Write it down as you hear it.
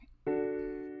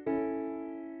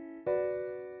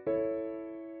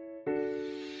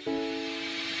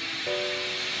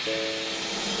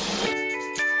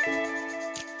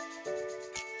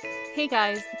Hey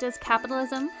guys, does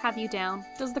capitalism have you down?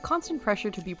 Does the constant pressure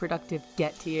to be productive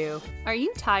get to you? Are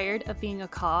you tired of being a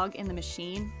cog in the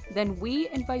machine? Then we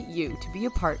invite you to be a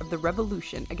part of the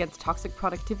revolution against toxic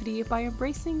productivity by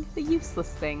embracing the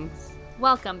useless things.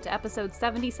 Welcome to episode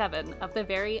 77 of the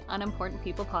Very Unimportant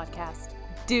People podcast.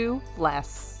 Do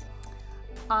less.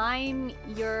 I'm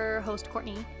your host,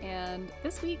 Courtney, and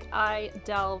this week I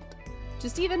delved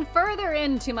just even further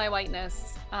into my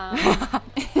whiteness,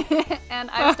 and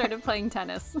I've started playing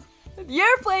tennis.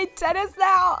 You're playing tennis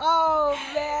now? Oh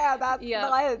man, that's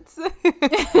nuts.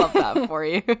 Love that for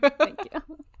you. Thank you.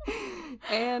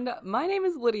 And my name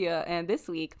is Lydia, and this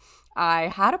week I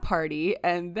had a party,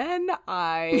 and then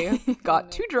I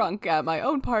got too drunk at my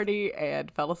own party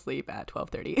and fell asleep at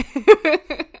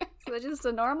 12:30. So it's just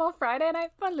a normal Friday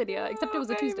night for Lydia, except it was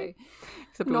a Tuesday.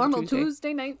 Except it normal was a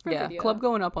Tuesday night for Lydia. Club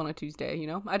going up on a Tuesday, you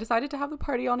know? I decided to have the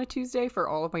party on a Tuesday for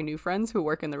all of my new friends who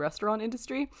work in the restaurant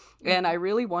industry, and I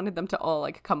really wanted them to all,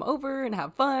 like, come over and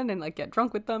have fun and, like, get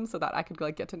drunk with them so that I could,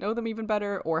 like, get to know them even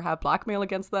better or have blackmail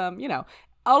against them, you know,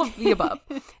 all of the above.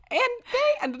 And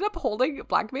they ended up holding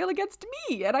blackmail against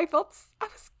me, and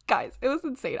guys, it was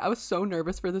insane. I was so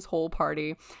nervous for this whole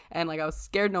party, and, like, I was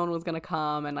scared no one was gonna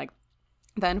come, and, like,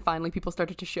 then finally people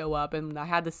started to show up, and I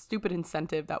had this stupid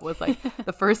incentive that was like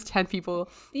the first 10 people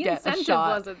get a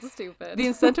shot. The incentive wasn't stupid. The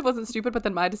incentive wasn't stupid, but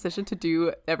then my decision to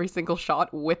do every single shot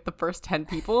with the first 10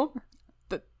 people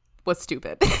that was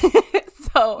stupid.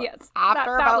 So yes,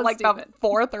 after that about was like stupid. the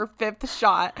fourth or fifth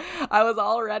shot, I was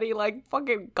already like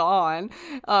fucking gone.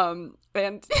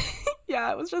 And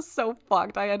yeah, it was just so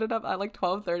fucked. I ended up at like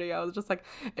 12:30. I was just like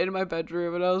in my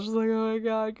bedroom, and I was just like, oh my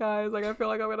god, guys, like I feel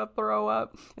like I'm gonna throw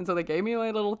up. And so they gave me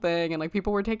my little thing, and like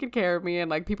people were taking care of me,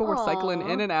 and like people were cycling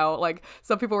in and out. Like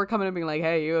some people were coming and being like,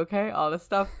 hey, you okay? All this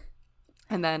stuff.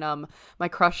 And then my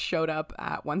crush showed up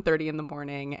at 1:30 in the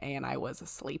morning, and I was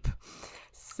asleep.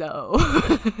 So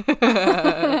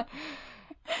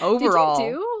overall, did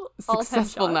you do all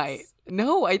successful 10 night. shots?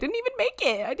 No, I didn't even make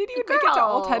it. I didn't even make it to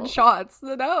all 10 shots.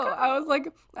 No, I was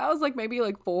like maybe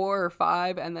like 4 or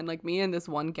 5, and then like me and this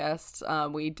one guest,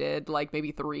 we did like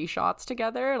maybe 3 shots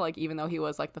together. Like even though he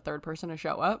was like the third person to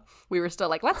show up, we were still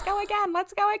like, let's go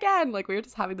again. Like we were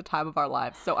just having the time of our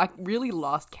lives. So I really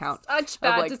lost count. Such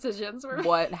bad like, decisions were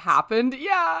what happened.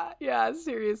 Yeah,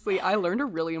 seriously. I learned a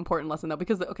really important lesson though,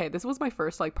 because okay, this was my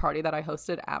first like party that I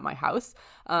hosted at my house.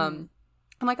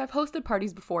 And, like, I've hosted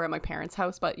parties before at my parents'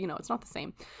 house, but, you know, it's not the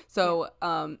same. So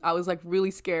I was, like, really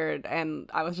scared,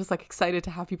 and I was just, like, excited to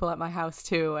have people at my house,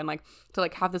 too, and, like, to,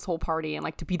 like, have this whole party and,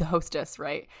 like, to be the hostess,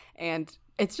 right? And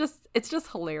it's just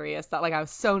hilarious that, like, I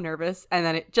was so nervous, and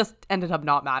then it just ended up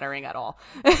not mattering at all.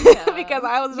 Yeah. Because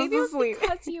I was just asleep.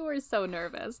 Because you were so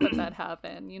nervous that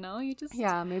happened, you know? You just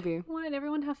maybe wanted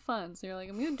everyone to have fun. So you're like,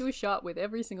 I'm going to do a shot with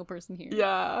every single person here. Yeah,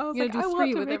 I was like, I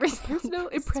want to make a personal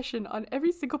impression on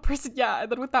every single person. Yeah,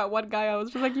 and then with that one guy, I was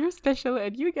just like, you're special,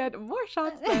 and you get more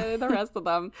shots than the rest of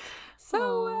them.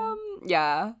 So,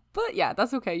 yeah. But yeah,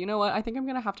 that's okay. You know what? I think I'm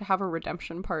going to have a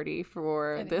redemption party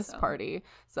for this party.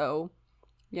 So,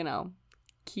 you know,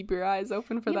 keep your eyes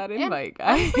open for that invite,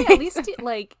 guys. Honestly, at least,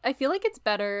 like, I feel like it's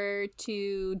better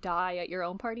to die at your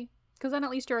own party, because then at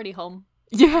least you're already home.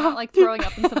 Yeah. You're not, like, throwing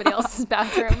up in somebody else's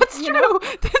bathroom. That's true.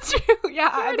 That's true.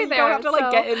 Yeah, You're and then you there, don't have to, like,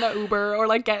 so... get in the Uber or,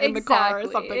 like, get in the car or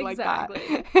something like that.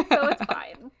 So it's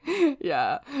fine.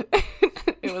 Yeah.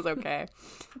 It was okay.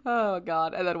 Oh,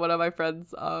 God. And then one of my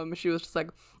friends, she was just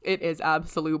like, it is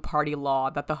absolute party law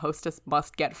that the hostess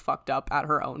must get fucked up at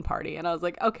her own party. And I was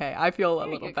like, okay, I feel a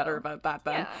little better about that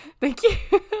then. Yeah. Thank you.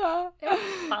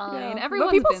 It's fine. Yeah. Everyone's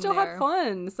but people been still there. had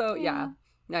fun. So, yeah.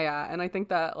 And I think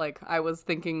that, like, I was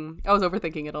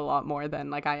overthinking it a lot more than,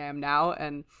 like, I am now,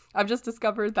 and I've just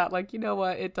discovered that, like, you know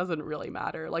what, it doesn't really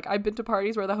matter. Like, I've been to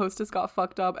parties where the hostess got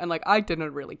fucked up, and, like, I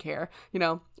didn't really care, you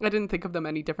know, I didn't think of them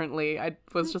any differently. I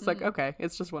was just like, okay,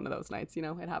 it's just one of those nights, you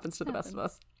know, it happens to the best of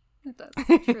us. It does.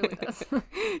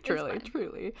 It truly does.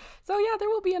 Truly. So, yeah, there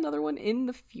will be another one in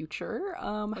the future.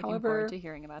 Looking forward to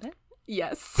hearing about it.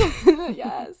 Yes.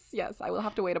 yes. I will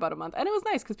have to wait about a month. And it was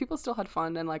nice because people still had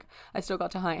fun, and like I still got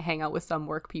to hang out with some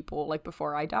work people like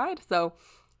before I died. So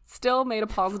still made a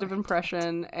positive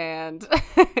impression and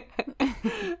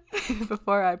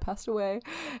before I passed away.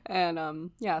 And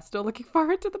still looking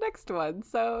forward to the next one.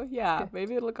 So yeah,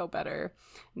 maybe it'll go better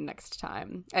next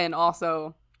time. And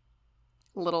also,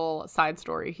 little side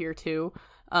story here too.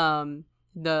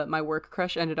 My work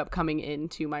crush ended up coming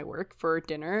into my work for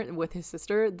dinner with his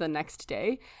sister the next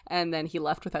day, and then he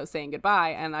left without saying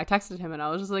goodbye, and I texted him and I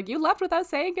was just like, you left without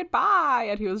saying goodbye,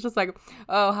 and he was just like,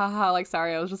 oh haha, like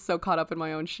sorry, I was just so caught up in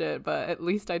my own shit, but at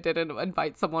least I didn't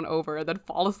invite someone over and then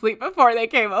fall asleep before they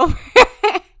came over.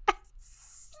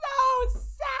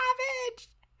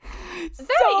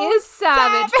 That is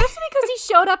savage. Especially because he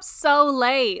showed up so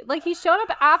late. Like, he showed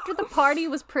up after the party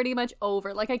was pretty much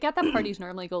over. Like, I get that parties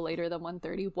normally go later than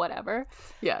 1:30, whatever.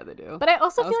 Yeah, they do. But I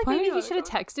also feel like maybe he should have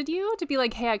texted you to be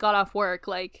like, hey, I got off work.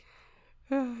 Like,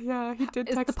 yeah, he did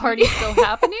text me. Is the party still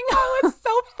happening? Oh, it's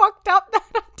so fucked up that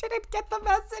I didn't get the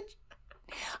message.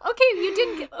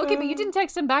 Okay, but you didn't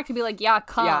text him back to be like, yeah,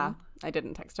 come. Yeah, I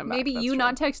didn't text him back. Maybe you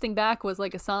not texting back was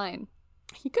like a sign.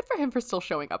 Good for him for still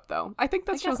showing up, though. I think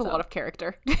that shows a lot of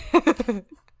character.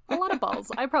 A lot of balls.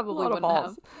 I probably wouldn't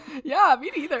have. Yeah,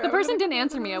 me neither. If the person didn't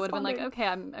answer me, I would have been like, okay,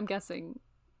 I'm guessing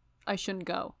I shouldn't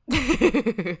go.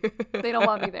 They don't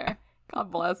want me there. God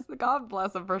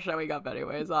bless him for showing up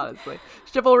anyways, honestly.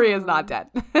 Chivalry is not dead.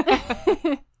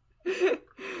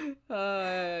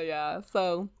 Yeah,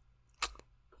 so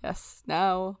yes,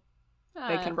 now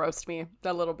they can roast me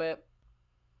a little bit.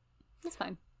 That's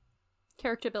fine.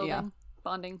 Character building,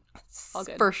 bonding, all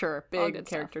good. For sure. Big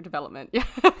character development. Yeah,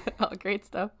 all great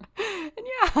stuff. And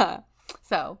yeah,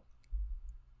 so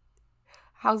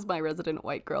how's my resident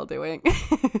white girl doing?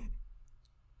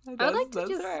 I would like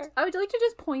to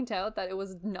just point out that it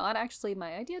was not actually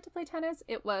my idea to play tennis.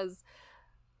 It was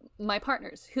my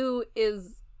partner's, who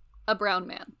is a brown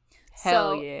man.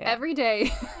 Hell so yeah. Every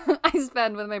day I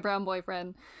spend with my brown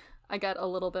boyfriend, I get a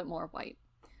little bit more white.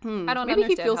 I don't Maybe understand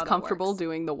he feels how that comfortable works.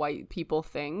 doing the white people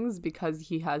things because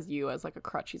he has you as like a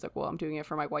crutch. He's like, well, I'm doing it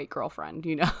for my white girlfriend,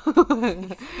 you know?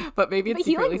 But maybe it's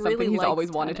secretly something really he's always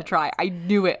wanted to try. I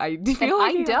knew it. I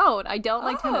don't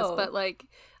like tennis, but like,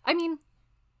 I mean,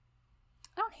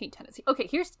 I don't hate tennis. Okay,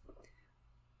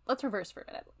 let's reverse for a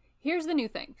minute. Here's the new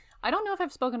thing. I don't know if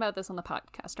I've spoken about this on the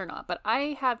podcast or not, but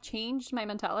I have changed my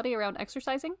mentality around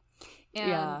exercising.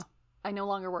 And I no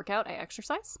longer work out, I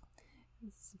exercise.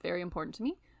 It's very important to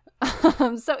me.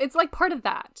 So it's like part of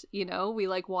that, you know? We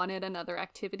like wanted another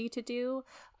activity to do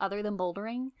other than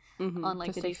bouldering on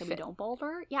like the days that we don't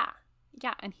boulder. Yeah.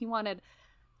 And he wanted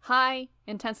high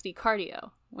intensity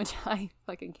cardio, which I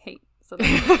fucking hate. So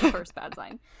that's the first bad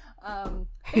sign. So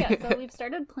we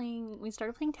started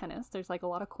playing tennis. There's like a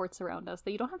lot of courts around us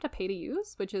that you don't have to pay to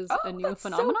use, which is a new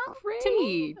phenomenon to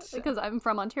me, because I'm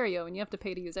from Ontario and you have to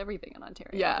pay to use everything in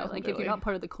Ontario. Yeah, like if you're not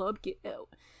part of the club, get out.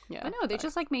 Yeah, but no, they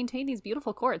just like maintain these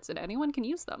beautiful courts and anyone can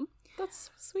use them. That's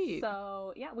sweet.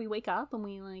 So yeah, we wake up and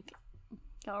we like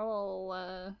got our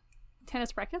little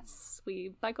tennis rackets.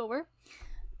 We bike over,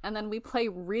 and then we play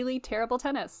really terrible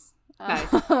tennis. Nice.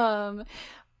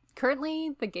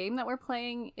 Currently, the game that we're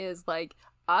playing is like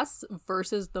us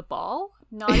versus the ball,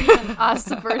 not even us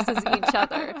versus each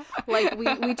other. Like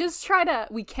we just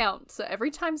we count. So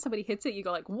every time somebody hits it, you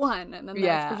go like 1, and then the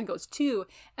next person goes 2,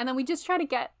 and then we just try to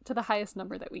get to the highest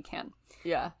number that we can.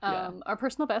 Yeah. Our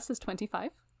personal best is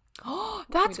 25. Oh,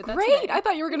 that's great. I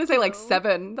thought you were gonna say like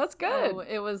 7. That's good. No,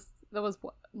 that was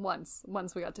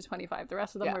once we got to 25. The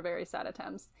rest of them were very sad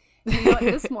attempts. And you know what?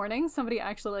 This morning, somebody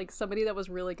that was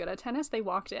really good at tennis, they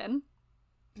walked in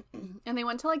and they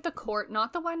went to like the court,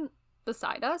 not the one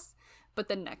beside us, but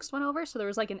the next one over. So there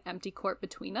was like an empty court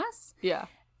between us. Yeah.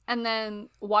 And then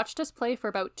watched us play for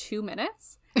about 2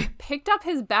 minutes, picked up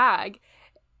his bag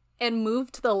and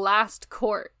moved to the last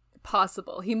court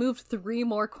possible. He moved 3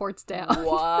 more courts down.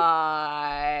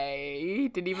 Why? He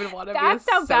didn't even want to be That's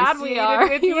how bad we are.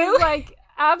 With He you? was like,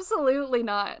 absolutely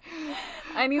not.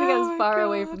 I need to get as far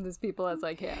away from these people as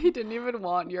I can. He didn't even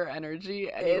want your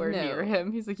energy anywhere near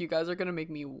him. He's like, you guys are going to make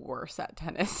me worse at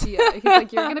tennis. Yeah, he's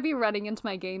like, you're going to be running into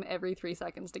my game every 3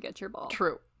 seconds to get your ball.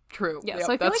 True. Yeah, yep,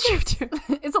 so I feel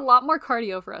like it's a lot more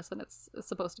cardio for us than it's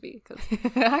supposed to be.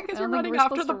 Because we're running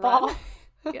after the ball.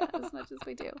 Yeah, as much as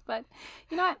we do. But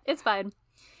you know what? It's fine.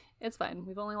 It's fine.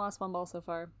 We've only lost 1 ball so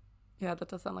far. Yeah, that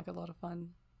does sound like a lot of fun.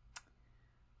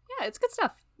 Yeah, it's good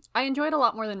stuff. I enjoy it a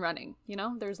lot more than running, you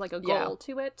know? There's like a goal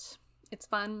to it. It's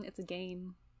fun. It's a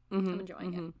game. I'm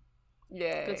enjoying it.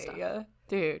 Yeah. Good stuff. Yeah.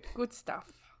 Dude, good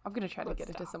stuff. I'm going to try to get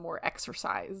into some more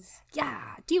exercise.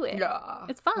 Yeah, do it. Yeah.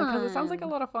 It's fun. Because it sounds like a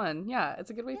lot of fun. Yeah,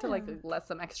 it's a good way to like let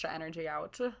some extra energy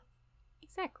out.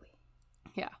 Exactly.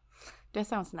 Yeah. That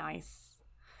sounds nice.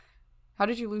 How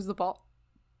did you lose the ball?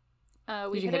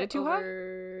 We did you hit it too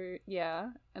high? Yeah,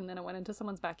 and then it went into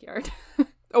someone's backyard.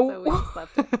 Oh. So we just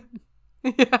left it.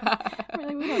 Yeah. We're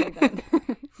like, we don't need that.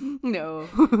 No.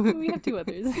 We have 2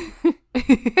 others.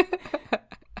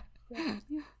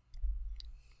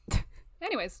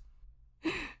 Anyways.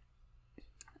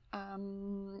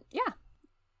 Yeah.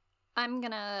 I'm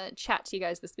gonna chat to you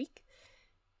guys this week.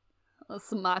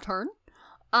 It's my turn.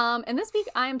 And this week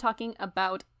I am talking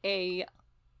about a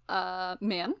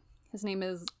man. His name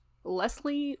is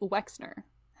Leslie Wexner.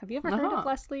 Have you ever heard of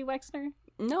Leslie Wexner?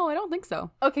 No, I don't think so.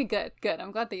 Okay, good.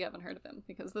 I'm glad that you haven't heard of him,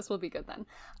 because this will be good then.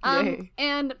 Yay.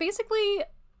 And basically,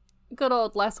 good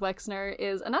old Les Wexner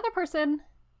is another person,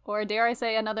 or dare I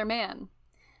say another man,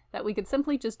 that we could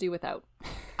simply just do without.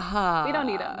 We don't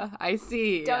need him. I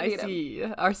see. Don't I need see.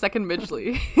 Our second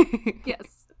Midgley.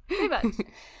 Yes, pretty much.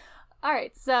 All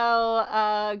right,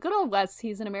 so good old Wes,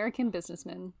 he's an American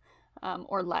businessman,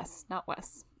 or Les, not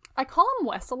Wes. I call him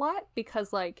Wes a lot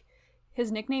because, like,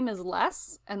 his nickname is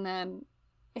Les, and then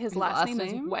his last name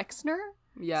is Wexner.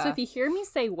 Yeah. So if you hear me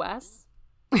say Wes,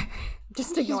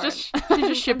 just ignore it. He's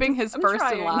just shipping his first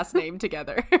and last name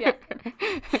together. Yeah.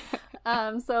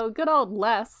 So good old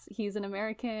Les, he's an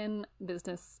American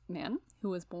businessman who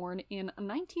was born in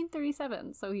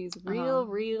 1937. So he's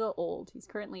real old. He's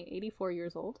currently 84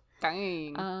 years old.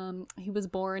 Dang. He was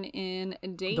born in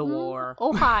Dayton, The war.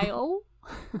 Ohio.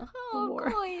 Oh,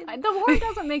 The war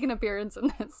doesn't make an appearance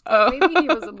in this. But maybe he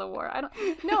was in the war. I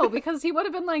don't know, because he would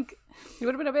have been like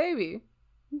a baby.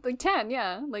 Like 10,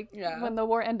 yeah. When the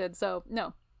war ended. So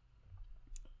no.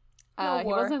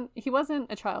 He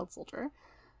wasn't a child soldier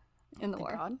in the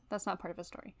war. God. That's not part of his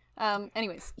story.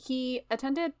 Anyways, he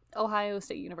attended Ohio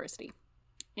State University.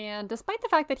 And despite the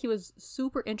fact that he was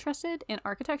super interested in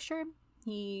architecture,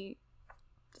 he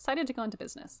decided to go into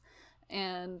business.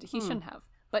 And he shouldn't have.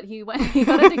 But he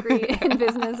got a degree in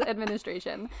business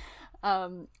administration.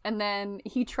 And then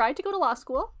he tried to go to law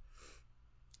school,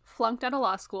 flunked out of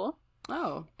law school.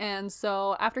 Oh. And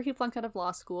so after he flunked out of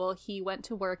law school, he went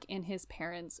to work in his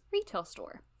parents' retail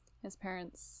store. His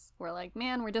parents were like,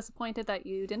 man, we're disappointed that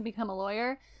you didn't become a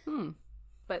lawyer.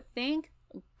 But thank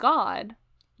God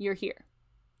you're here.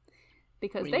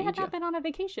 Because they had not been on a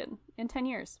vacation in 10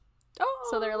 years. Oh.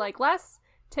 So they're like, Les,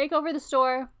 take over the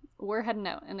store. We're heading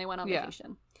out. And they went on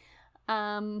vacation.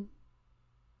 The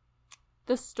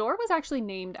store was actually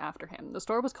named after him. The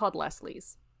store was called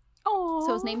Leslie's. Oh. So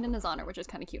it was named in his honor, which is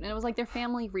kind of cute. And it was like their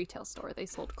family retail store. They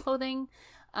sold clothing.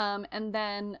 And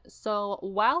then, so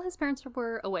while his parents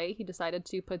were away, he decided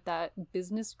to put that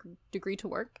business degree to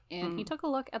work. And he took a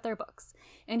look at their books.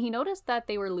 And he noticed that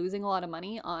they were losing a lot of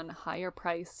money on higher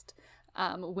priced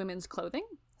women's clothing,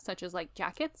 such as like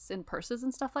jackets and purses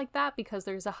and stuff like that, because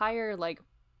there's a higher like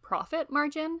profit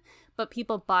margin, but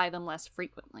people buy them less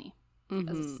frequently.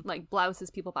 Like blouses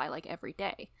people buy like every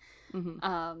day.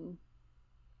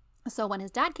 So when his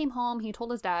dad came home, he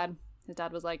told his dad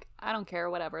was like, I don't care,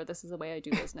 whatever, this is the way I do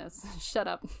business. Shut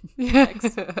up.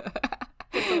 Lex.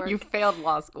 You failed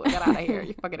law school. Get out of here,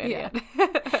 you fucking idiot.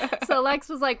 So Lex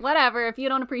was like, whatever, if you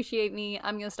don't appreciate me,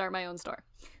 I'm going to start my own store.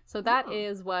 So that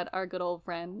is what our good old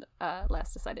friend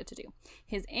Les decided to do.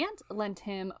 His aunt lent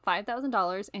him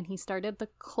 $5,000 and he started the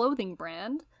clothing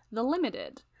brand, The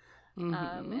Limited. And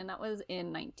that was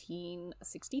in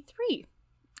 1963.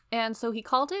 And so he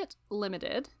called it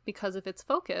Limited because of its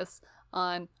focus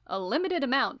on a limited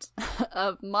amount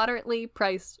of moderately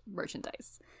priced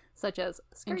merchandise, such as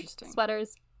skirts,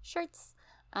 sweaters, shirts,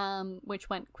 which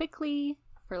went quickly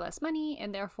for less money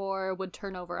and therefore would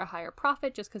turn over a higher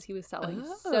profit just because he was selling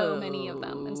so many of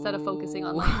them instead of focusing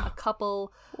on like a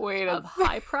couple of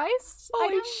high-priced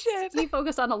items. Shit. He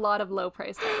focused on a lot of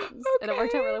low-priced items, and it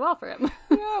worked out really well for him.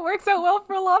 Yeah, it works out well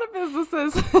for a lot of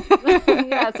businesses.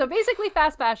 Yeah, so basically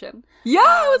fast fashion. Yeah,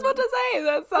 I was about to say,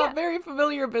 that's a very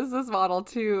familiar business model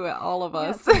to all of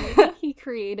us. So maybe he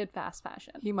created fast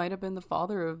fashion. He might have been the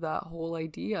father of that whole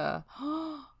idea.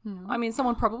 I mean,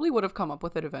 someone probably would have come up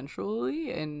with it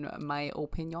eventually, in my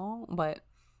opinion, but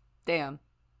damn.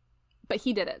 But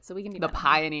he did it, so we can be the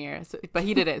pioneer. So, but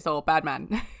he did it, so bad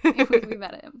man. We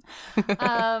met him.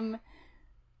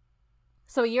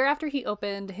 So a year after he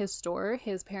opened his store,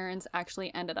 his parents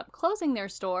actually ended up closing their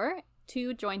store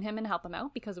to join him and help him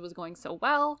out because it was going so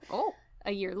well. Oh.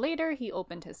 A year later, he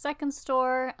opened his second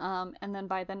store, and then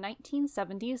by the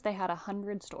 1970s, they had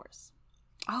 100 stores.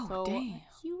 Oh, so dang.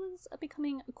 He was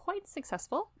becoming quite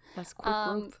successful. That's quick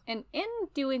growth. And in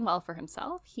doing well for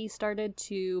himself, he started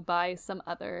to buy some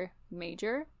other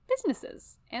major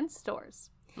businesses and stores.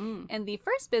 And the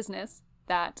first business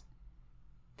that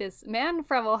this man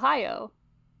from Ohio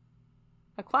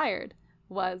acquired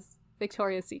was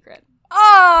Victoria's Secret.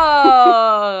 Oh,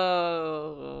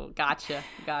 gotcha.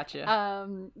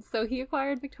 So he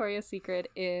acquired Victoria's Secret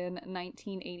in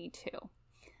 1982.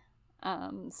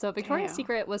 So Victoria's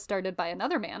Secret was started by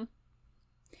another man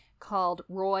called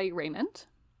Roy Raymond.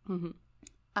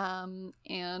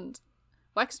 And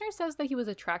Wexner says that he was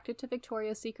attracted to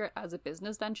Victoria's Secret as a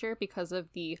business venture because of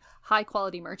the high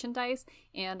quality merchandise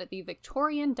and the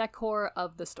Victorian decor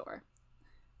of the store.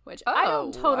 Which I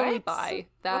don't totally buy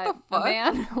that a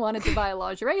man wanted to buy a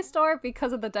lingerie store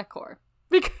because of the decor.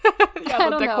 Because yeah, I the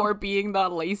don't know. decor being the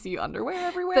lacy underwear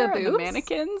everywhere, and the boobs?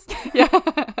 mannequins. Yeah.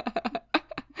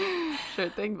 Sure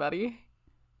thing, buddy.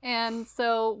 And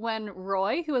so when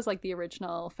Roy, who was like the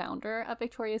original founder of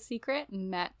Victoria's Secret,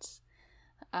 met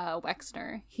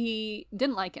Wexner, he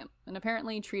didn't like him and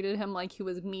apparently treated him like he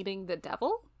was meeting the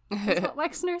devil, is what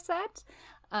Wexner said.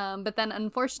 But then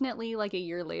unfortunately, like a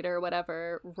year later or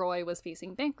whatever, Roy was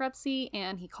facing bankruptcy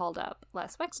and he called up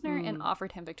Les Wexner and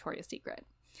offered him Victoria's Secret.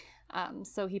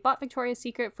 So he bought Victoria's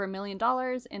Secret for $1 million,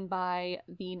 and by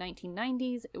the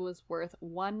 1990s, it was worth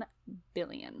 $1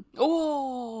 billion.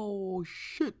 Oh,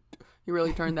 shit. He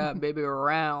really turned that baby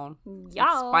around.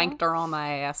 Yeah. Spanked her on the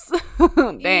ass.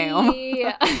 Damn.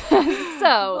 Yeah.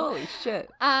 So, holy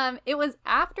shit. it was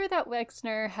after that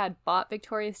Wexner had bought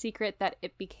Victoria's Secret that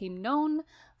it became known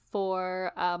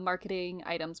for marketing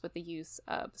items with the use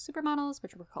of supermodels,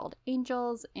 which were called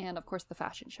angels, and of course the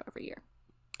fashion show every year.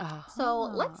 So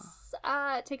let's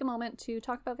take a moment to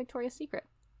talk about Victoria's Secret.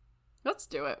 Let's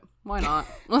do it. Why not?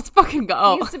 Let's fucking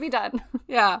go. Needs to be done.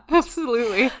 Yeah,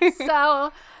 absolutely.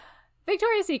 So,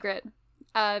 Victoria's Secret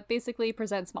basically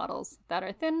presents models that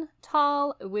are thin,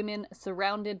 tall women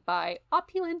surrounded by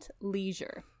opulent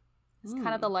leisure. It's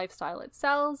kind of the lifestyle it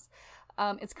sells.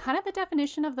 It's kind of the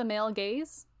definition of the male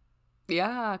gaze.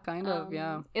 Yeah, kind of,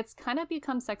 yeah. It's kind of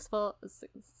become successful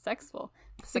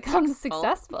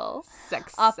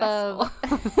off of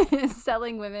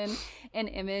selling women an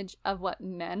image of what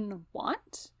men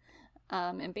want.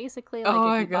 And basically,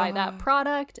 like, if you buy that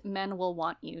product, men will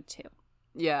want you too.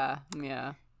 Yeah.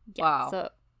 Wow. So,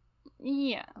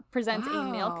 yeah. Presents a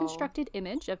male-constructed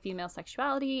image of female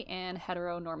sexuality and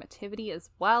heteronormativity as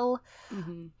well.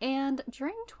 Mm-hmm. And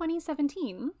during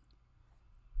 2017...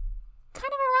 kind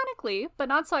of ironically, but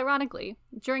not so ironically,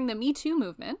 during the Me Too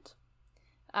movement,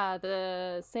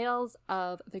 the sales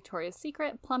of Victoria's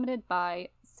Secret plummeted by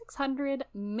 $600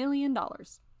 million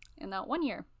in that 1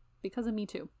 year because of Me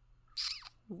Too.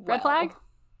 Red flag?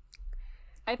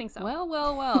 I think so. Well.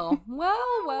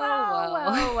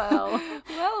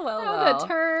 The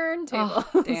turntable.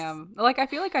 Oh, damn. Like, I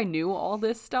feel like I knew all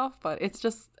this stuff, but it's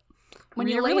just... when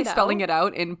you're really it spelling out, it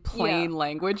out in plain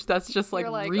language, that's just like,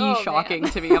 like, re-shocking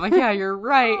to me. I'm like, yeah, you're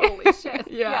right. Holy shit.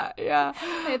 Yeah.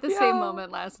 I had the same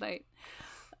moment last night.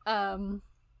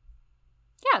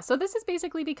 So this is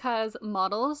basically because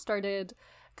models started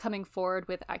coming forward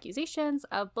with accusations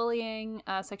of bullying,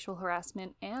 sexual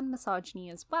harassment, and misogyny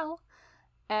as well.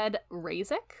 Ed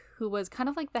Razek, who was kind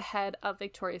of like the head of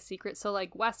Victoria's Secret, so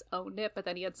like Wes owned it, but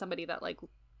then he had somebody that like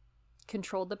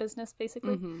controlled the business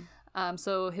basically. Mm-hmm.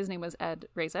 So his name was Ed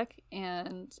Razek,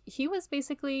 and he was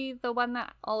basically the one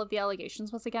that all of the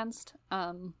allegations was against.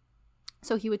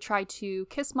 So he would try to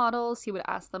kiss models, he would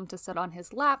ask them to sit on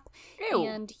his lap, Ew.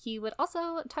 and he would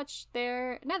also touch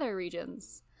their nether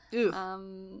regions.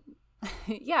 Ew.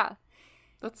 Yeah.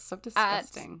 That's so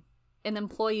disgusting. At an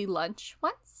employee lunch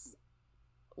once,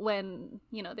 when,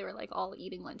 they were like all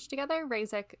eating lunch together,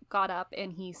 Razek got up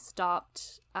and he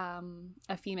stopped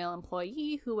a female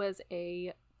employee who was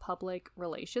a public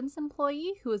relations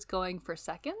employee who was going for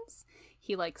seconds.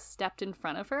 He like stepped in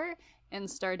front of her and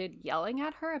started yelling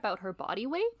at her about her body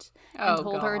weight and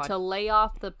told her to lay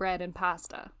off the bread and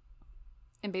pasta,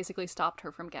 and basically stopped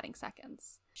her from getting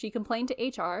seconds. She complained to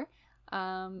HR,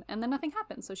 and then nothing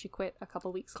happened, so she quit a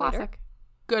couple weeks later.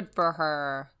 Good for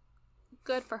her.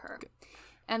 Good for her.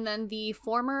 And then the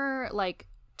former, like,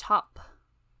 top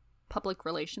public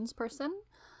relations person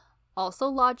also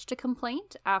lodged a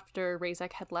complaint after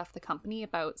Razek had left the company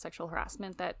about sexual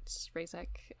harassment that Razek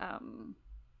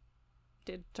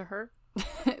did to her,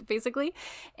 basically.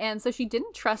 And so she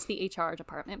didn't trust the HR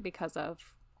department because of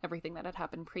everything that had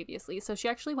happened previously. So she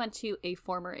actually went to a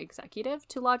former executive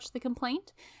to lodge the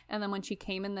complaint. And then when she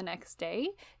came in the next day,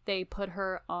 they put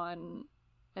her on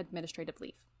administrative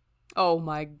leave. Oh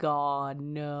my god,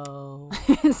 no.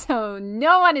 So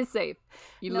no one is safe.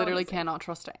 You literally cannot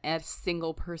trust a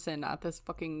single person at this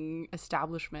fucking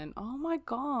establishment. Oh my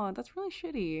god, that's really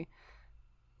shitty.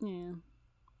 Yeah.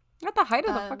 At the height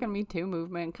of the fucking Me Too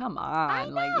movement, come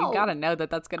on. Like, you gotta know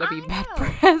that that's gonna be bad know.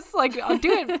 press. Like, do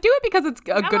it because it's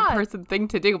a good person thing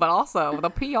to do, but also the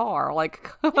PR. Like,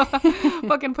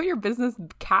 fucking put your business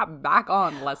cap back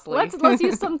on, Leslie. Let's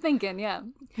use some thinking, yeah.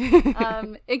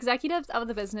 Executives of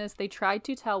the business, they tried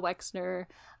to tell Wexner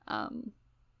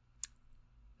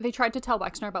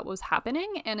about what was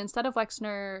happening, and instead of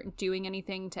Wexner doing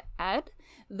anything to Ed,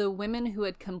 the women who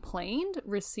had complained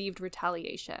received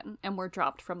retaliation and were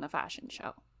dropped from the fashion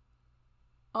show.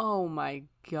 Oh my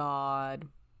god.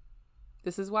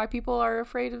 This is why people are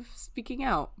afraid of speaking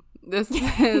out. This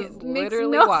is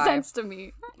literally makes no why. sense to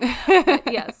me.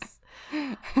 Yes.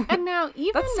 And now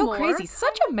even That's so more crazy.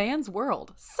 Such a man's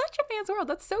world. Such a man's world.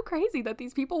 That's so crazy that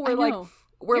these people were I like know.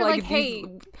 were You're like, hey,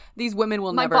 these women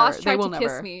will my never boss they tried will to never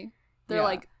kiss me. They're Yeah.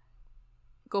 like,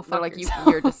 go fuck they're like yourself.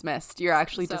 you're dismissed. You're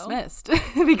actually So? dismissed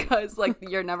because like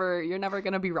you're never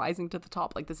going to be rising to the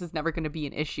top. Like this is never going to be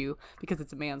an issue because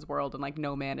it's a man's world and like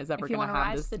no man is ever If you going want to to have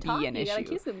rise this to the be top, an you gotta issue.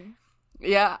 kiss him.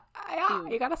 Yeah, Ew.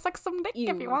 you gotta suck some dick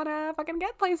if Ew. you wanna fucking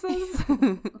get places.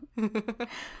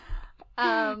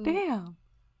 Damn.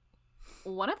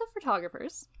 One of the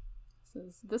photographers,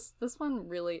 this one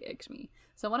really icked me.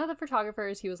 So one of the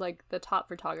photographers, he was like the top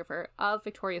photographer of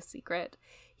Victoria's Secret.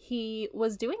 He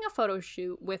was doing a photo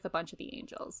shoot with a bunch of the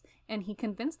angels, and he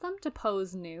convinced them to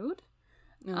pose nude.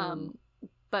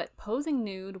 But posing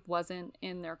nude wasn't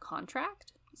in their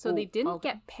contract, so they didn't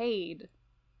get paid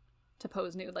to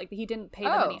pose nude. Like he didn't pay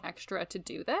them any extra to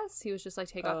do this. He was just like,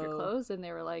 take off your clothes, and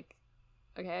they were like,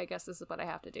 okay, I guess this is what I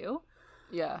have to do.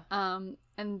 Yeah. And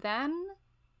then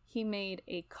he made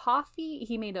a coffee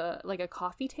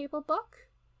table book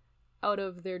out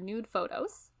of their nude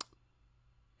photos.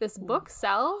 This book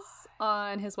sells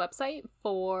on his website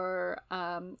for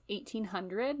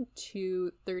 $1,800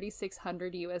 to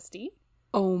 $3,600 USD.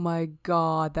 Oh my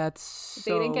god, that's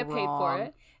so They didn't get paid for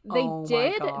it. They Oh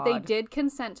my God. did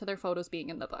consent to their photos being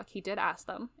in the book. He did ask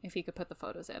them if he could put the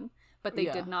photos in, but they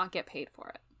did not get paid for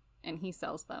it. And he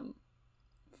sells them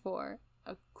for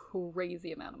a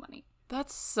crazy amount of money.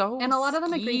 That's so And a lot of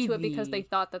them agreed to it skeevy. because they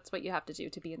thought that's what you have to do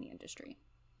to be in the industry.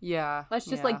 Yeah. That's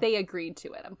just like they agreed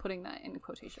to it. I'm putting that in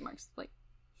quotation marks. Like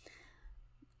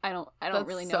I don't That's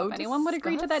really know so if anyone would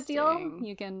agree to that deal. disgusting.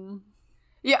 You can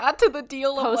Yeah, to the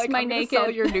deal of post like my I'm gonna naked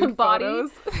sell your nude body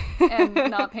photos and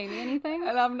not pay me anything.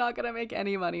 and I'm not gonna make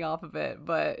any money off of it,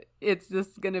 but it's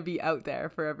just gonna be out there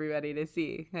for everybody to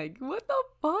see. Like, what the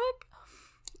fuck?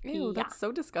 Ew, Yeah. that's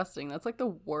so disgusting. That's like the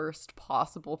worst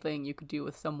possible thing you could do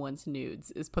with someone's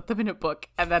nudes is put them in a book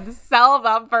and then sell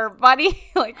them for money.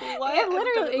 Like what? It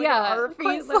literally, Like yeah, Arby's?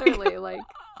 quite literally, like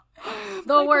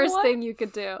the Like, worst what? thing you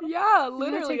could do. Yeah, I'm gonna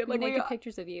literally. take Like naked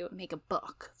pictures of you and make a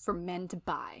book for men to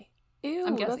buy. Ew,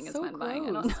 I'm guessing that's it's so men buying.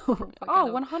 I gross. don't know.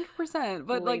 Oh, 100%.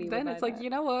 But lady like then would it's buy like, that. you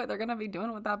know what they're gonna be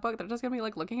doing with that book? They're just gonna be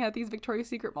like looking at these Victoria's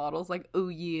Secret models, like, oh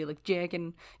yeah, like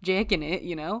jacking it,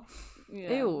 you know?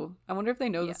 Yeah. Ew. I wonder if they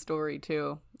know Yeah. the story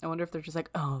too. I wonder if they're just like,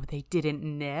 oh, they didn't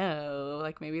know.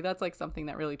 Like maybe that's like something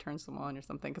that really turns them on or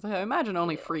something. Because I imagine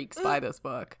only freaks buy this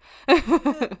book.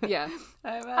 Yeah.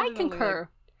 I imagine I only, concur.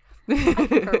 I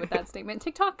concur with that statement.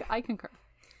 TikTok, I concur.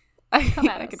 Come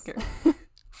at I us. concur.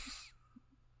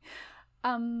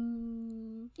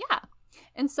 Yeah.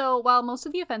 And so while most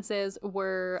of the offenses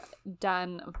were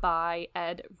done by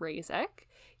Ed Razek,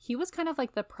 he was kind of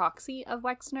like the proxy of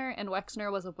Wexner, and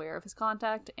Wexner was aware of his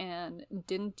contact and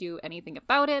didn't do anything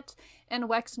about it. And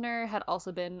Wexner had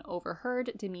also been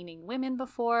overheard demeaning women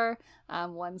before.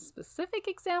 One specific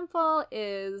example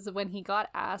is when he got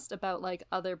asked about like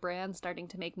other brands starting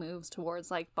to make moves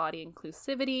towards like body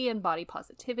inclusivity and body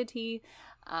positivity.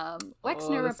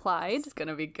 Wexner replied, This is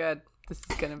gonna be good. This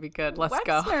is gonna be good. Let's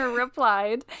go. Wexner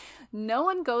replied, "No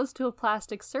one goes to a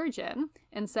plastic surgeon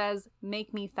and says,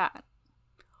 'Make me fat.'"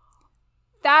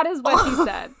 That is what he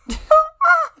said.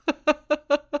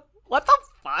 What the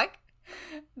fuck?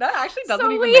 That actually doesn't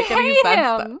So even we make any hate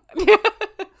sense. him.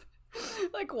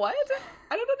 Like what?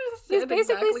 I don't He's understand.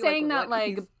 basically exactly, saying like, that what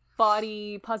like he's-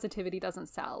 body positivity doesn't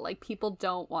sell. Like people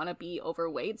don't want to be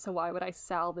overweight, so why would I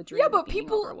sell the dream Yeah, but of being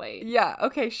people. overweight? Yeah.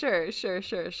 Okay. Sure.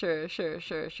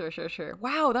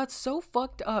 Wow, that's so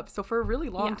fucked up. So for a really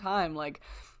long Yeah. time, like,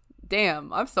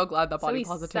 damn, I'm so glad that So body he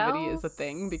positivity is a sells-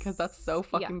 thing because that's so Yeah.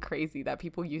 fucking crazy that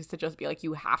people used to just be like,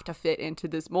 you have to fit into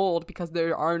this mold because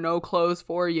there are no clothes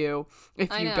for you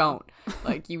if I you know. don't.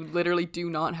 Like, you literally do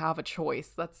not have a choice.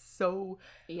 That's so.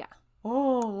 Yeah.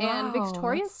 Oh, wow. And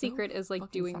Victoria's that's so Secret is like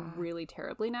fucking doing sad. really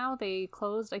terribly now. They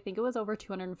closed, I think it was over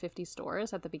 250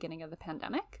 stores at the beginning of the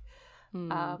pandemic.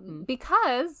 Mm-hmm.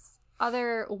 Because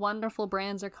other wonderful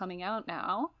brands are coming out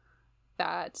now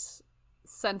that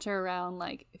center around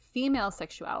like female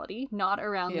sexuality, not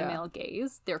around Yeah. the male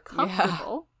gaze. They're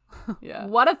comfortable. Yeah.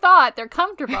 What a thought. They're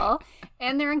comfortable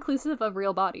and they're inclusive of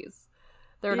real bodies.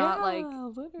 They're not like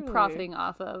literally. profiting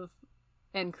off of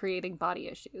and creating body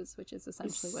issues, which is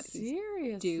essentially what he's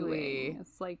Seriously. doing.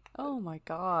 It's like, Oh my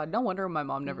god. No wonder my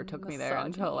mom never took me there until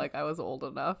misogyny. like I was old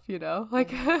enough, you know? Like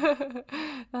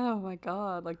oh my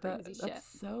god, like Crazy that's shit.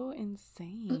 so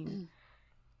insane.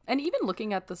 And even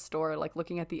looking at the store, like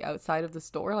looking at the outside of the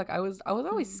store, like I was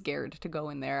always scared to go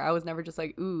in there. I was never just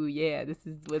like, ooh, yeah, this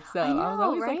is what's up. I was know,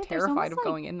 always right? like There's terrified almost, of like-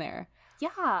 going in there.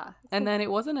 Yeah. And then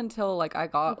it wasn't until like I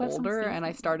got what if someone's older and I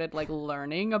thinking? started like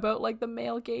learning about like the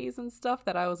male gaze and stuff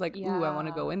that I was like, ooh, I want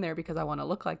to go Yeah. in there because I want to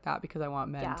look like that, because I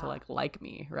want men to Yeah. like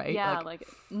me, right? Yeah, Like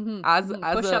mhm, as mhm.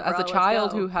 as Push a up, as bro, a let's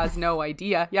child go. who has no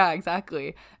idea. Yeah,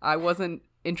 exactly. I wasn't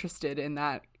interested in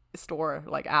that store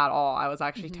like at all. I was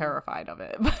actually terrified of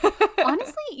it.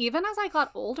 Honestly, even as I got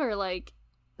older, like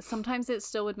sometimes it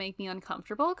still would make me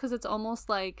uncomfortable because it's almost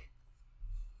like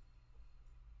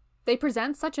they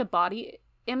present such a body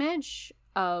image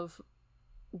of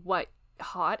what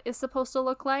hot is supposed to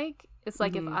look like. It's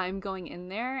like if I'm going in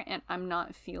there and I'm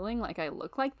not feeling like I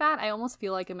look like that, I almost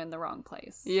feel like I'm in the wrong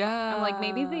place. Yeah. I'm like,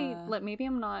 maybe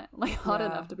I'm not like hot Yeah,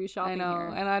 enough to be shopping I know, here.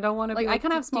 and I don't want to Like, be I like,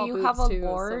 kinda have do small you boobs, have a too, so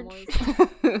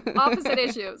I'm large? Opposite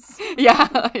issues.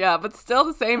 Yeah, but still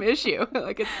the same issue.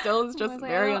 Like it still is I just was like,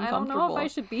 very I don't uncomfortable. know if I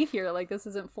should be here. Like, this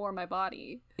isn't for my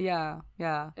body Yeah,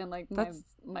 yeah. and like That's-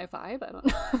 my vibe. I don't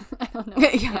know. I don't know.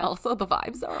 Yeah, also the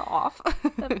vibes are off.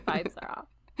 The vibes are off.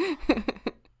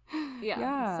 Yeah.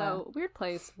 Yeah. So weird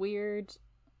place, weird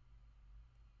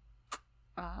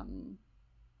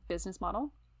business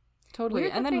model. Totally.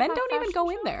 Weird And that then they men have don't even fashion go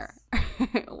in there.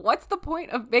 What's the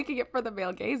point of making it for the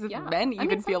male gaze if Yeah. men I mean,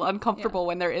 even feel some- uncomfortable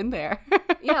when they're in there?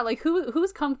 Yeah, like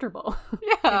who's comfortable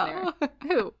Yeah. in there?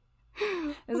 Who?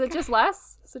 Is it just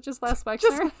Les? Is it just Les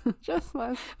Wexner? Just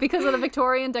less. Because of the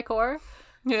Victorian decor?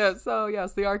 Yeah, so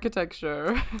yes, the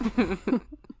architecture.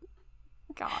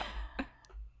 God.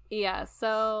 Yeah,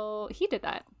 so he did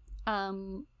that.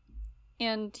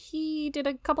 And he did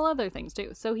a couple other things too.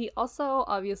 So he also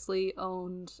obviously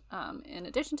owned, in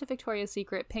addition to Victoria's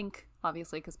Secret, Pink,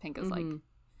 obviously, because Pink is like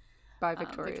By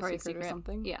Victoria's Secret or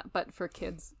something. Yeah, but for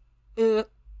kids. Uh,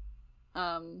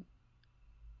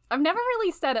 I've never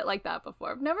really said it like that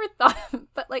before. I've never thought,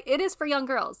 but like it is for young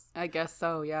girls. I guess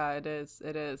so. Yeah, it is.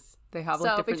 It is. They have So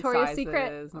like different Victoria's sizes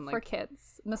Secret and for like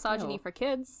kids, misogyny Ew. for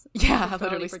kids. Yeah, sexuality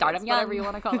literally for start kids, them young. whatever you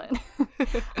want to call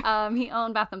it. He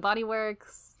owned Bath and Body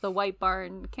Works, the White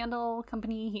Barn Candle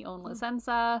Company. He owned La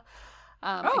Senza,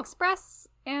 Express,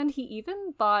 and he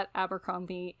even bought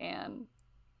Abercrombie and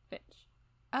Fitch.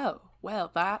 Oh,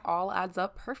 well, that all adds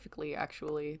up perfectly,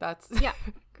 actually. That's Yeah.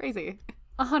 crazy.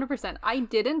 100%. I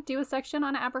didn't do a section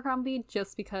on Abercrombie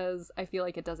just because I feel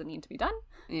like it doesn't need to be done.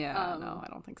 Yeah, no, I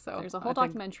don't think so. There's a whole I think-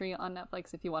 documentary on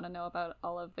Netflix if you want to know about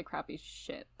all of the crappy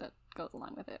shit that goes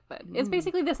along with it. But it's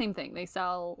basically the same thing. They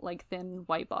sell like thin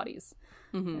white bodies.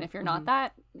 And if you're not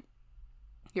that,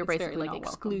 You're it's basically very like not welcome.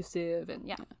 exclusive and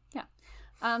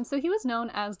yeah. So he was known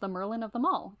as the Merlin of the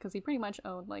mall because he pretty much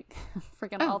owned like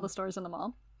freaking all the stores in the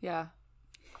mall. Yeah.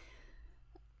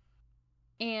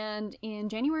 And in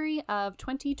January of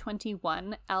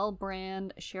 2021, L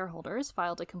Brand shareholders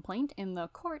filed a complaint in the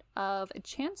Court of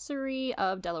Chancery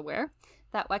of Delaware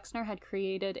that Wexner had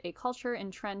created a culture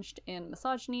entrenched in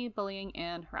misogyny, bullying,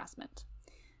 and harassment.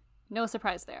 No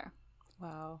surprise there.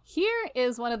 Wow. Here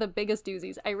is one of the biggest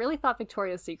doozies. I really thought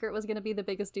Victoria's Secret was going to be the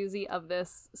biggest doozy of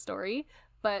this story,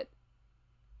 but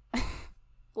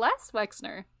Les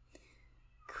Wexner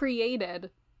created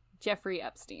Jeffrey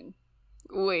Epstein.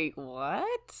 Wait,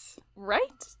 what?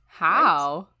 Right?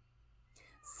 How?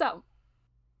 So,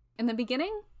 in the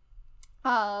beginning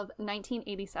of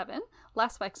 1987,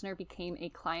 Les Wexner became a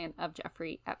client of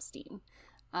Jeffrey Epstein.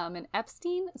 And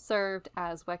Epstein served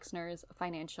as Wexner's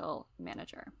financial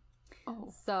manager. Oh.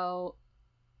 So,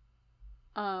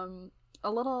 a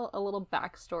little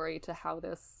backstory to how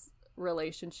this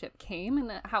relationship came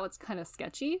and how it's kind of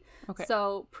sketchy. Okay.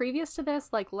 So, previous to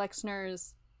this, like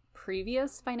Wexner's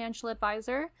previous financial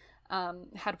advisor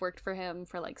had worked for him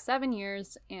for like 7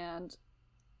 years, and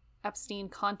Epstein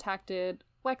contacted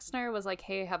Wexner, was like,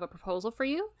 hey, I have a proposal for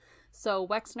you. So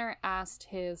Wexner asked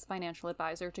his financial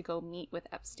advisor to go meet with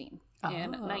Epstein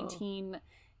in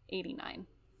 1989.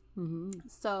 Mm-hmm.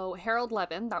 So Harold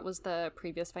Levin, that was the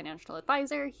previous financial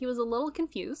advisor, he was a little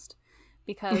confused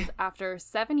because after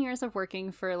 7 years of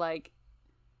working for like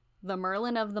the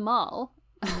Merlin of the mall,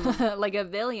 like a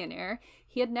billionaire,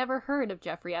 he had never heard of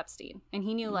Jeffrey Epstein, and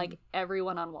he knew like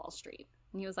everyone on Wall Street.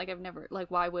 And he was like, I've never, like,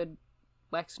 why would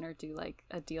Wexner do like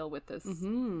a deal with this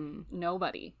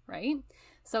nobody, right?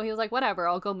 So he was like, whatever,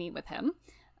 I'll go meet with him.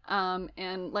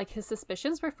 And like his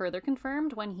suspicions were further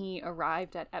confirmed when he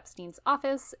arrived at Epstein's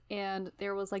office, and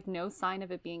there was like no sign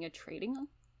of it being a trading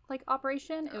like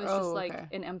operation. It was just like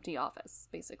an empty office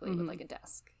basically with like a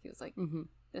desk. He was like,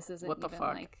 this isn't What the even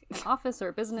fuck? like an office or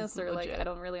a business or like, legit. I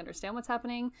don't really understand what's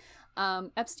happening.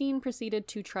 Epstein proceeded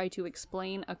to try to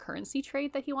explain a currency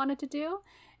trade that he wanted to do.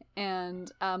 And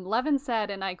Levin said,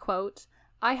 and I quote,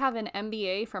 I have an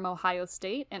MBA from Ohio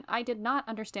State, and I did not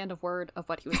understand a word of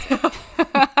what he was saying.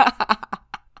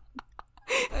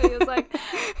 So he was like,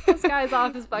 this guy's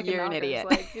off his fucking You're an rockers. idiot.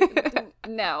 Like,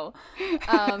 no.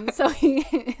 So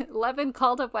Levin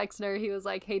called up Wexner. He was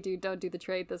like, hey, dude, don't do the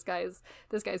trade. This guy's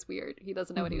weird. He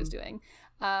doesn't know what he was doing.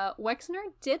 Wexner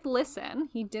did listen.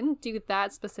 He didn't do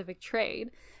that specific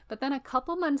trade. But then a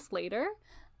couple months later,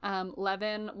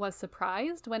 Levin was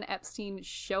surprised when Epstein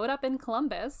showed up in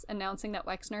Columbus announcing that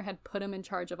Wexner had put him in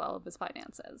charge of all of his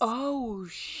finances. Oh,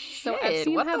 shit. So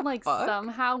Epstein what had the like fuck?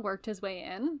 somehow worked his way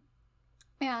in.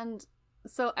 And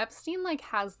so Epstein like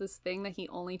has this thing that he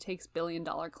only takes $1 billion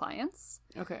clients,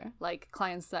 Okay. like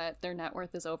clients that their net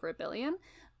worth is over $1 billion.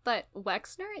 But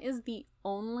Wexner is the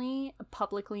only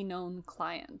publicly known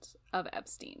client of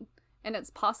Epstein. And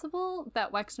it's possible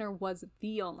that Wexner was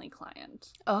the only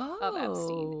client of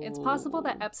Epstein. It's possible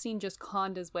that Epstein just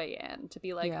conned his way in to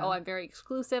be like, Yeah. oh, I'm very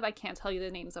exclusive. I can't tell you the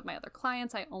names of my other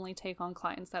clients. I only take on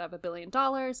clients that have $1 billion.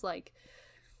 Like,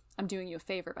 I'm doing you a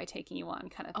favor by taking you on,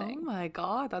 kind of Oh thing. my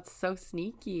god, that's so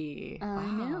sneaky. I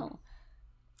know.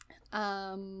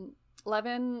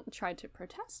 Levin tried to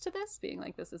protest to this, being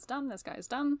like, this is dumb, this guy's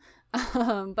dumb.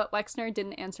 But Wexner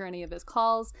didn't answer any of his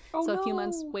calls. Oh, so a few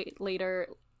months later,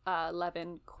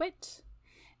 Levin quit.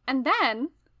 And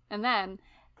then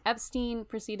Epstein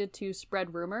proceeded to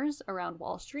spread rumors around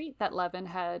Wall Street that Levin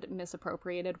had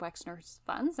misappropriated Wexner's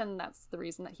funds, and that's the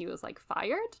reason that he was like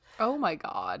fired. Oh my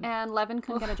god. And Levin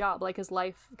couldn't get a job. Like, his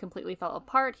life completely fell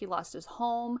apart. He lost his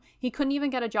home. He couldn't even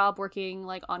get a job working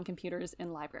like on computers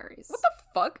in libraries. What the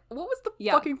fuck? What was the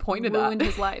Yeah, fucking point of that? ruined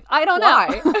his life. I don't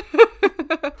know.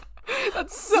 Why?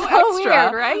 That's so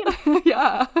extra. Weird, right?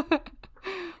 Yeah.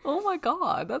 Oh my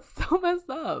god, that's so messed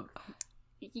up.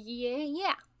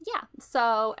 Yeah.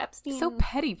 So Epstein So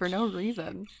petty for no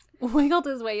reason. wiggled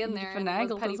his way in He there and was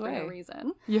finagled petty his for no way.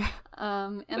 reason. Yeah.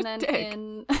 And What a then dick.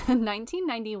 in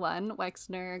 1991,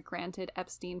 Wexner granted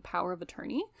Epstein power of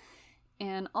attorney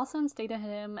and also instated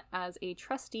him as a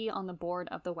trustee on the board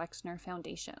of the Wexner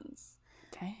Foundations.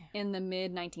 Damn. In the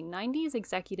mid-1990s,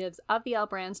 executives of the L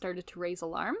brand started to raise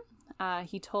alarm.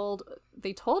 They told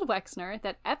Wexner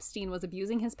that Epstein was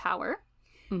abusing his power,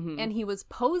 Mhm. and he was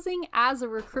posing as a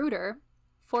recruiter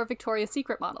for Victoria's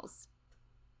Secret models.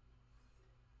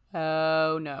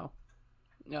 Oh no.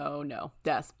 Oh no.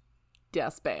 That's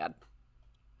bad.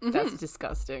 That's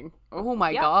disgusting. Oh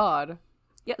my Yeah. god.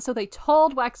 Yeah, so they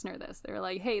told Wexner this. They were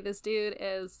like, hey, this dude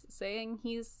is saying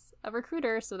he's a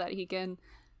recruiter so that he can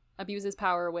abuse his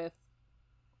power with...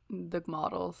 The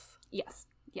models. Yes.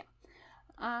 Yeah.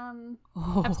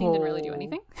 Epstein didn't really do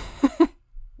anything.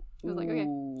 He was like, okay.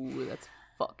 Ooh, that's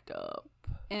fucked up.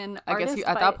 And I guess artist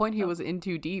at by- that point he was in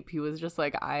too deep. He was just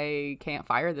like, I can't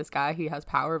fire this guy. He has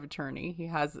power of attorney. He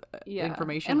has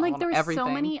information and like on there was everything. so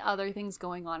many other things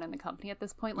going on in the company at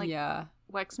this point. Like, yeah.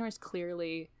 Wexner is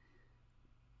clearly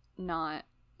not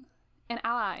an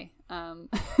ally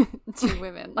to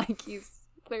women. Like, he's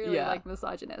clearly Yeah. like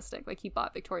misogynistic. Like, he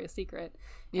bought Victoria's Secret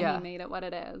and Yeah. he made it what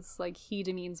it is. Like, he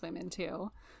demeans women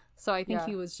too. So I think Yeah.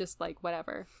 he was just like,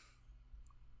 whatever.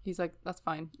 He's like, that's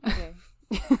fine. Okay.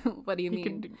 What do you You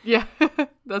mean? can yeah,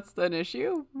 that's an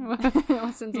issue.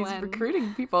 Since He's when?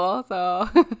 recruiting people, so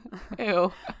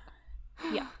ew.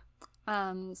 Yeah.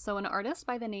 So an artist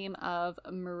by the name of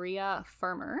Maria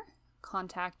Firmer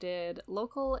contacted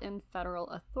local and federal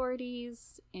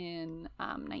authorities in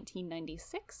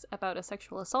 1996 about a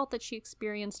sexual assault that she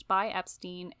experienced by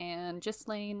Epstein and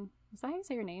Ghislaine. Is that how you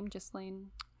say her name? Ghislaine?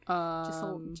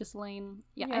 Ghislaine?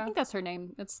 Yeah, I yeah. think that's her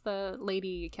name. It's the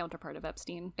lady counterpart of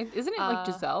Epstein. Isn't it like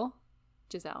Giselle?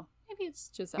 Giselle. Maybe it's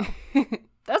Giselle.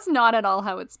 That's not at all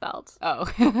how it's spelled. Oh.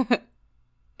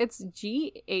 It's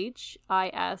Ghislaine.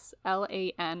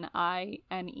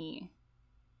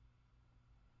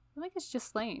 I think it's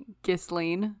Ghislaine.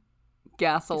 Ghislaine.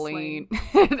 Gasoline.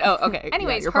 Oh, okay.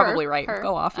 Anyways, yeah, you're her- probably right. her,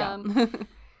 Go off, yeah.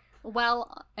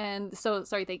 Well, and so,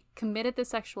 sorry, they committed the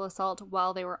sexual assault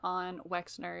while they were on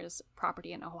Wexner's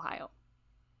property in Ohio.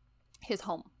 His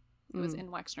home. It was in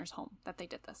Wexner's home that they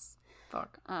did this.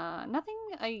 Fuck. Nothing,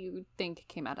 I think,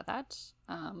 came out of that.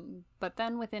 But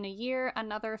then within a year,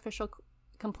 another official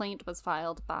complaint was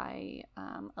filed by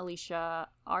Alicia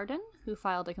Arden, who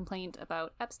filed a complaint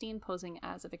about Epstein posing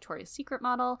as a Victoria's Secret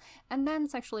model and then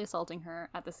sexually assaulting her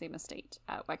at the same estate,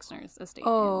 at Wexner's estate in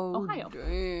Ohio.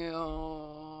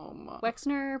 Damn.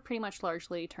 Wexner pretty much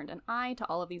largely turned an eye to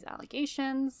all of these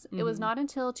allegations. It was not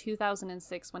until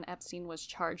 2006 when Epstein was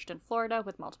charged in Florida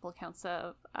with multiple counts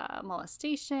of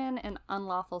molestation and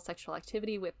unlawful sexual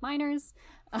activity with minors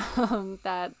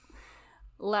that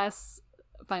Les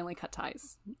finally cut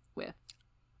ties with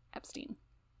Epstein.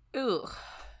 Ugh.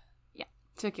 Yeah.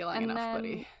 Took you long And enough, then-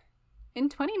 buddy. In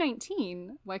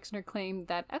 2019, Wexner claimed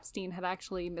that Epstein had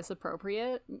actually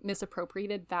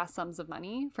misappropriated vast sums of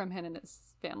money from him and his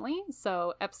family.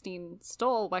 So Epstein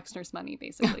stole Wexner's money,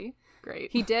 basically.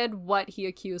 Great. He did what he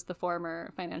accused the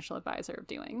former financial advisor of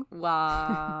doing.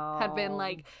 Wow. Had been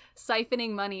like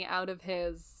siphoning money out of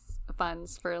his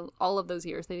funds for all of those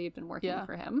years that he'd been working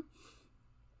for him.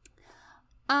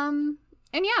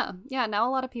 And yeah, now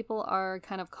a lot of people are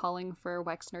kind of calling for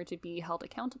Wexner to be held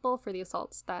accountable for the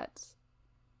assaults that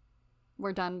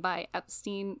were done by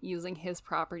Epstein using his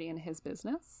property and his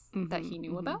business that he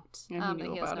knew about, And he knew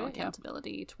that he has about no it,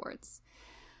 accountability towards.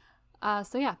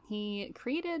 So yeah, he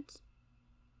created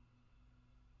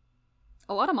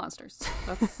a lot of monsters.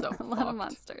 That's so a lot of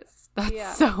monsters.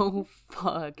 That's so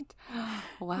fucked.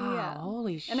 Wow. Yeah.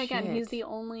 Holy shit. And again, he's the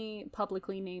only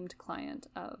publicly named client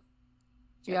of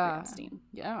Jeffrey Epstein.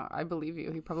 Yeah, I believe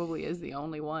you. He probably is the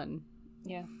only one.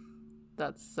 Yeah.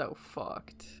 That's so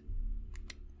fucked.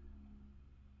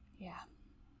 Yeah.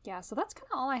 Yeah, so that's kind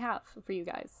of all I have for you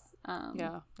guys.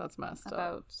 Yeah, that's messed up.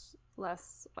 About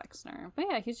Les Wexner. But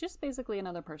yeah, he's just basically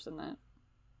another person that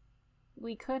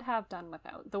we could have done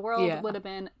without. The world would have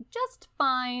been just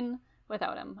fine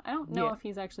without him. I don't know if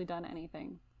he's actually done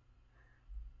anything.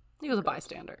 He was a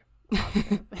bystander.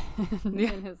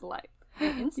 In his life.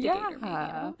 An instigator, maybe.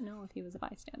 I don't know if he was a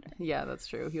bystander. Yeah, that's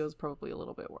true. He was probably a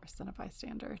little bit worse than a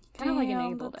bystander. Kind of like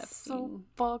enabled Epstein. So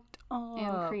fucked up.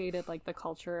 And created like the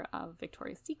culture of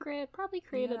Victoria's Secret. Probably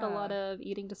created a lot of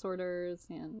eating disorders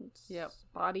and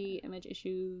body image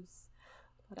issues.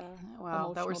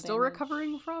 Wow, that we're still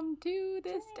recovering from to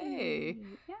this day.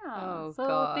 Yeah. Oh, so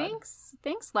God.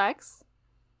 Thanks, Lex.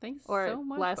 Thanks or so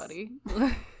much, Les. buddy.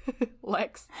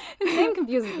 Lex. His name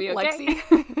confuses me, okay?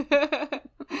 Lexi.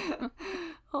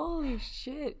 Holy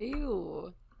shit.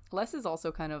 Ew. Les is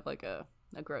also kind of like a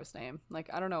gross name. Like,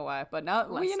 I don't know why, but now,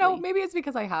 Leslie. maybe it's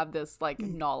because I have this, like,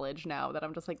 knowledge now that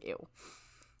I'm just like, ew.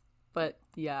 But,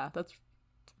 yeah, that's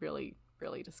really,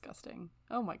 really disgusting.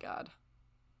 Oh, my God.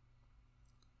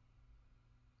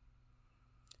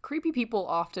 Creepy people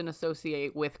often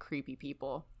associate with creepy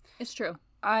people. It's true.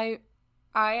 I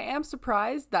am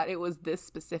surprised that it was this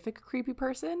specific creepy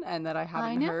person and that I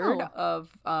haven't heard of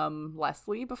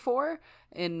Leslie before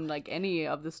in like any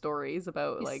of the stories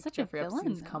about He's like such Jeffrey a villain,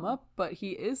 Epstein's come up, but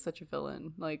he is such a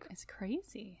villain. Like, it's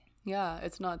crazy. Yeah,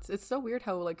 it's nuts. It's so weird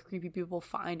how like creepy people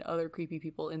find other creepy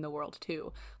people in the world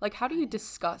too. Like, how do you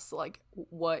discuss like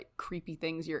what creepy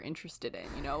things you're interested in,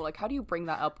 you know? Like, how do you bring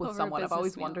that up with Over someone? I've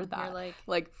always business meal. wondered that.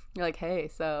 You're You're like, hey,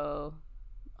 so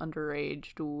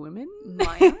underage women,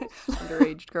 Minors?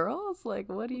 underage girls, like,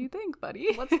 what do you think,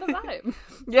 buddy? What's the vibe?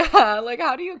 Yeah, like,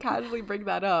 how do you casually bring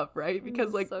that up, right?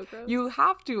 Because like so gross. you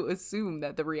have to assume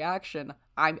that the reaction,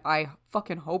 I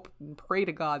fucking hope and pray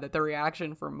to God that the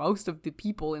reaction for most of the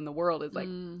people in the world is like,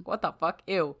 what the fuck,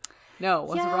 ew, no,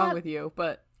 what's wrong with you?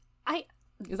 But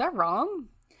is that wrong?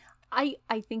 I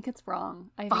think it's wrong.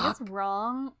 I think it's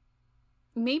wrong.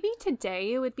 Maybe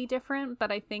today it would be different,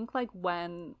 but I think like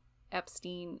when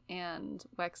Epstein and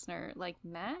Wexner like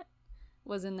met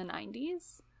was in the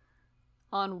 90s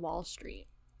on Wall Street,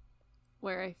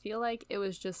 where I feel like it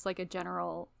was just like a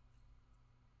general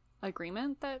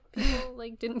agreement that people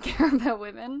like didn't care about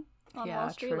women on Wall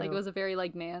Street. True. Like, it was a very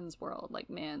like man's world, like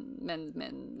men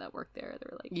that worked there. They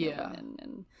were like women,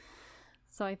 and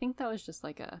so I think that was just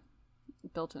like a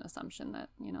built-in assumption that,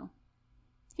 you know,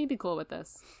 he'd be cool with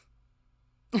this.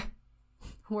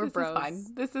 We're this bros. is fine.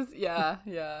 This is yeah.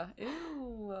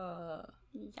 Ew.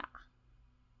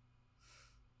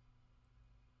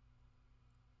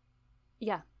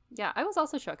 Yeah. I was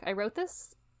also shook. I wrote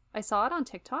this. I saw it on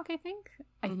TikTok. I think.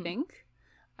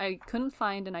 I couldn't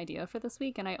find an idea for this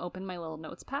week, and I opened my little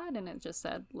notes pad, and it just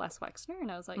said Les Wexner,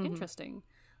 and I was like, interesting.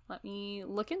 Let me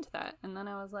look into that. And then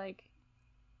I was like,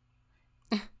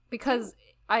 because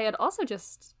I had also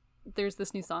there's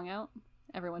this new song out.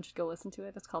 Everyone should go listen to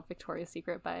it. It's called Victoria's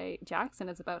Secret by Jax, and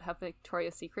it's about how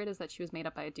Victoria's Secret is that she was made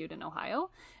up by a dude in Ohio.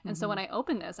 And so when I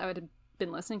opened this, I would have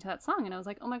been listening to that song, and I was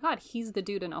like, oh my God, he's the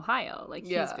dude in Ohio. Like,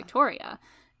 he's Victoria.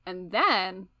 And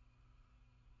then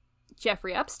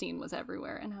Jeffrey Epstein was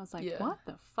everywhere, and I was like, what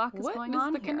the fuck is going on here? What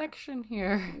is the connection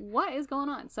here? What is going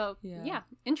on? So, yeah,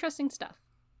 interesting stuff.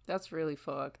 That's really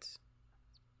fucked.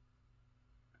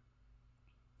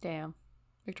 Damn.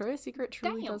 Victoria's Secret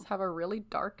truly does have a really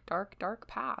dark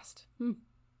past. And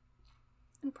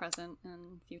present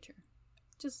and future.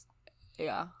 Just,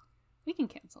 we can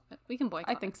cancel it. We can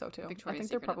boycott it. I think so too. Victoria's I think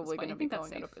they're Secret probably going to be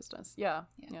going out of business. Yeah.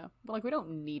 But like, we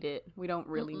don't need it. We don't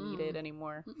really need it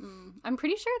anymore. I'm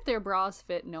pretty sure their bras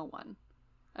fit no one.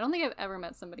 I don't think I've ever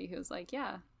met somebody who's like,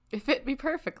 yeah, It fit me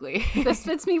perfectly. This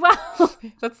fits me well.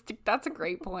 That's a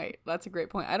great point. That's a great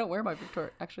point. I don't wear my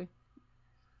Victoria, actually.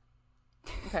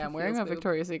 Okay, I'm wearing a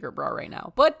Victoria's Secret bra right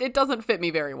now, but it doesn't fit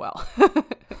me very well.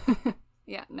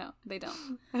 Yeah, no, they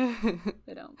don't.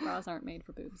 They don't. Bras aren't made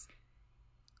for boobs.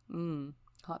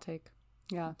 Hot take.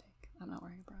 Yeah. I'm not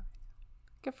wearing a bra.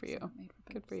 Good for you. It's not made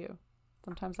for Good boobs. for you.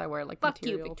 Sometimes I wear like Fuck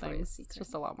you, material Victoria's things. Secret. It's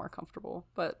just a lot more comfortable.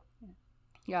 But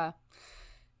yeah.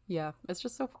 Yeah. It's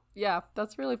just so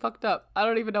that's really fucked up. I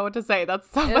don't even know what to say. That's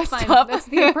so It's messed fine. up. That's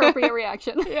the appropriate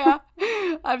reaction. Yeah.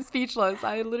 I'm speechless.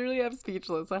 I literally am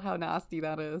speechless at how nasty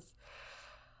that is.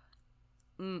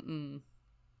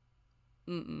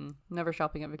 Never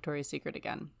shopping at Victoria's Secret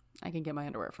again. I can get my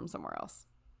underwear from somewhere else.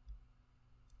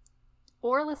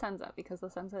 Or La Senza, because La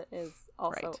Senza is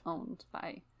also Right. owned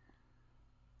by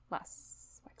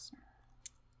Les Wexner.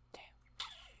 Damn.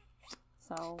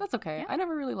 So That's okay. Yeah. I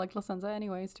never really liked La Senza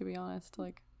anyways, to be honest.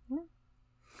 Like,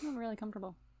 I'm really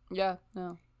comfortable. yeah,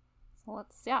 no. So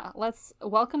let's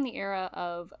welcome the era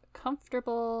of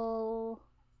comfortable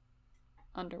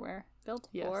underwear built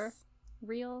for Yes.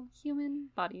 real human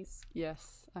bodies.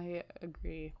 Yes, I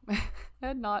agree.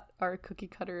 And not our cookie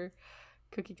cutter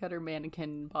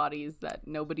mannequin bodies that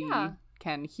nobody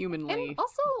can humanly And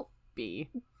also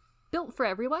be. built for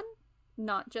everyone,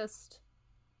 not just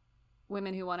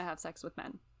women who want to have sex with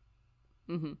men.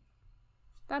 Mm-hmm.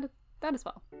 That as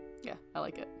well. Yeah, I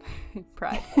like it.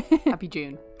 Pride. Happy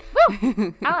June.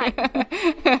 Woo! I like.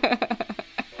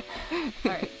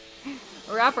 All right.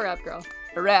 Wrap her up, girl.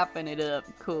 Wrapping it up.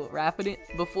 Cool. Wrapping it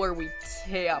before we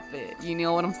tap it. You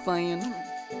know what I'm saying?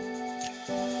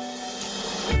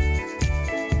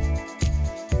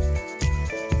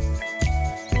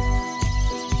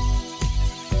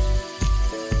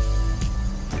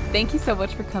 Thank you so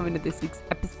much for coming to this week's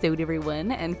episode,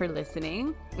 everyone, and for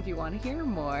listening. If you want to hear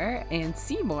more and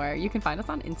see more, you can find us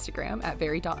on Instagram at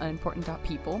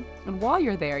very.unimportant.people. And while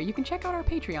you're there, you can check out our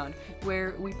Patreon,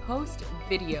 where we post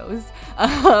videos,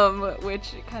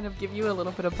 which kind of give you a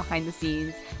little bit of behind the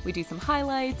scenes. We do some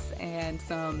highlights and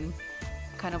some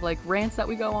kind of like rants that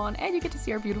we go on, and you get to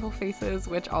see our beautiful faces,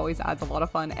 which always adds a lot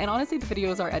of fun. And honestly, the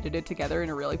videos are edited together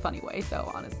in a really funny way,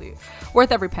 so honestly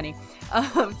worth every penny.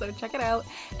 So check it out.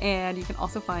 And you can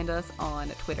also find us on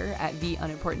Twitter at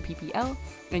theunimportantppl,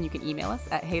 and you can email us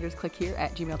at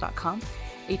hatersclickhere@gmail.com,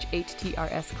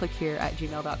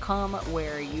 HATRSclickhere@gmail.com,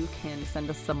 where you can send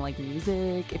us some like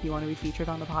music if you want to be featured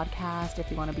on the podcast,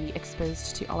 if you want to be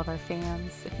exposed to all of our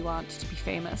fans, if you want to be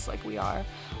famous like we are,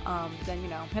 then, you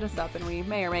know, hit us up and we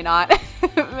may or may not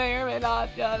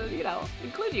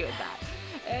include you in that.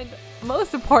 And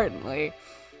most importantly,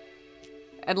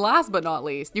 and last but not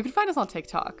least, you can find us on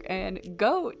TikTok and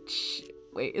go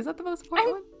wait, is that the most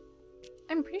important one?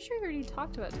 I'm pretty sure you already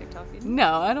talked about TikTok. Didn't you?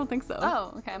 No, I don't think so.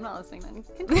 Oh, okay. I'm not listening then.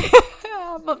 Continue.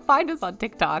 But find us on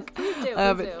TikTok. Please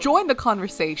do. Join the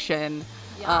conversation.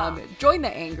 Yeah. Join the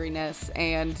angriness,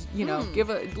 and you know,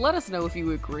 let us know if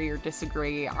you agree or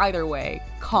disagree. Either way,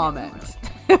 comment.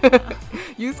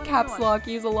 Use caps lock.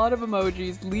 Use a lot of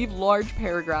emojis. Leave large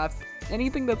paragraphs.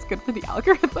 Anything that's good for the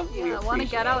algorithm. Yeah, want to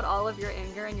get out all of your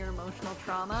anger and your emotional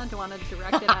trauma? Do want to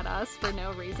direct it at us for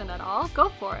no reason at all? Go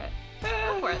for it.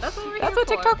 Go for it. That's what we're here That's what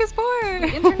for. TikTok is for.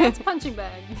 The internet's punching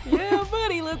bag. Yeah,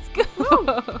 buddy, let's go.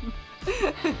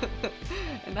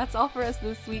 And that's all for us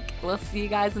this week. We'll see you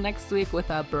guys next week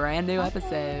with a brand new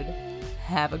episode.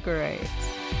 Have a great